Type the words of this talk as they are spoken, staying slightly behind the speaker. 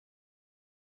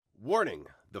Warning: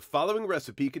 the following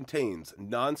recipe contains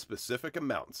non-specific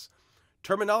amounts.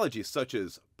 Terminology such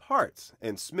as parts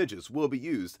and smidges will be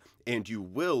used, and you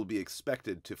will be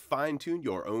expected to fine-tune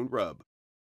your own rub.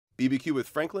 BBQ with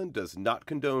Franklin does not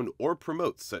condone or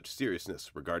promote such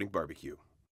seriousness regarding barbecue.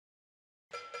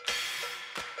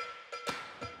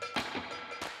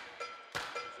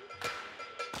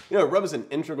 You know, rub is an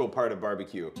integral part of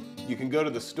barbecue. You can go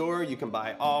to the store, you can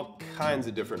buy all kinds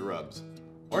of different rubs,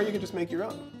 or you can just make your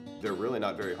own. They're really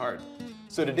not very hard.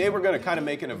 So today we're going to kind of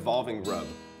make an evolving rub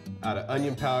out of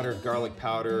onion powder, garlic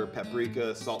powder,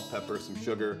 paprika, salt, pepper, some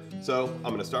sugar. So I'm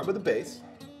going to start with the base,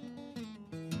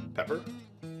 pepper.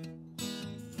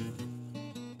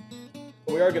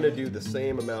 We are going to do the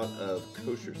same amount of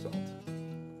kosher salt.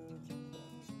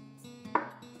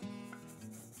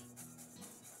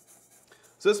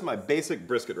 So this is my basic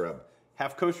brisket rub,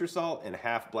 half kosher salt and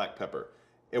half black pepper.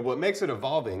 And what makes it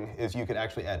evolving is you can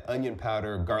actually add onion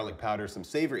powder, garlic powder, some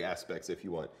savory aspects if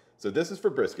you want. So this is for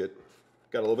brisket.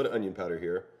 Got a little bit of onion powder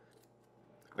here.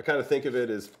 I kind of think of it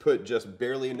as put just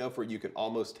barely enough where you can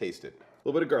almost taste it. A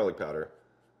little bit of garlic powder.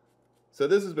 So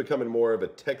this is becoming more of a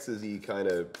Texas-y kind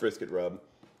of brisket rub.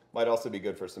 Might also be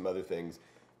good for some other things.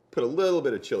 Put a little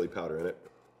bit of chili powder in it.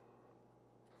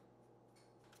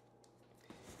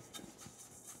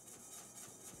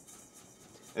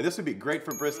 And this would be great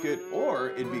for brisket,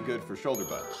 or it'd be good for shoulder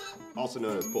butt, also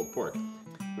known as pulled pork.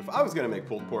 But if I was gonna make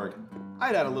pulled pork,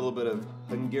 I'd add a little bit of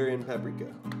Hungarian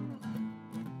paprika.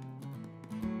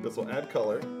 This will add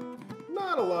color,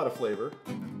 not a lot of flavor,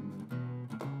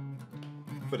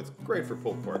 but it's great for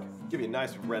pulled pork. Give you a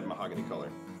nice red mahogany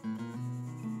color.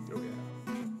 Oh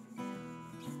yeah.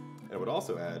 And it would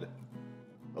also add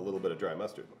a little bit of dry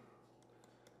mustard.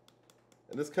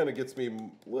 And this kind of gets me a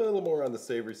little more on the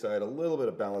savory side, a little bit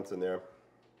of balance in there.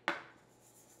 But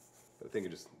I think it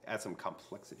just adds some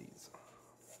complexities.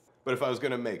 But if I was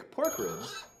gonna make pork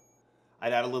ribs,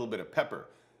 I'd add a little bit of pepper.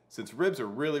 Since ribs are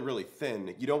really, really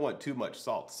thin, you don't want too much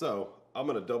salt. So I'm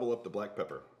gonna double up the black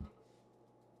pepper.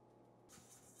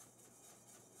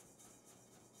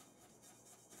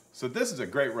 So this is a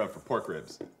great rub for pork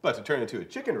ribs. But to turn into a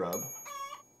chicken rub,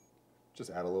 just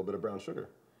add a little bit of brown sugar.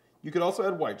 You could also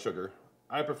add white sugar.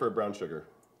 I prefer brown sugar.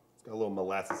 It's got a little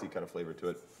molassesy kind of flavor to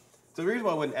it. So the reason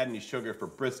why I wouldn't add any sugar for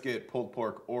brisket, pulled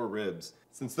pork, or ribs,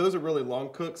 since those are really long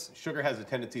cooks, sugar has a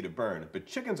tendency to burn, but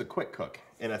chicken's a quick cook,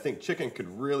 and I think chicken could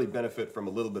really benefit from a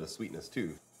little bit of sweetness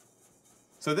too.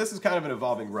 So this is kind of an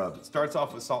evolving rub. It starts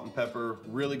off with salt and pepper,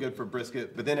 really good for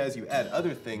brisket, but then as you add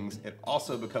other things, it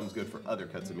also becomes good for other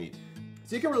cuts of meat.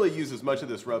 So you can really use as much of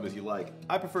this rub as you like.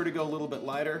 I prefer to go a little bit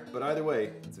lighter, but either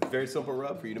way, it's a very simple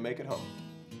rub for you to make at home.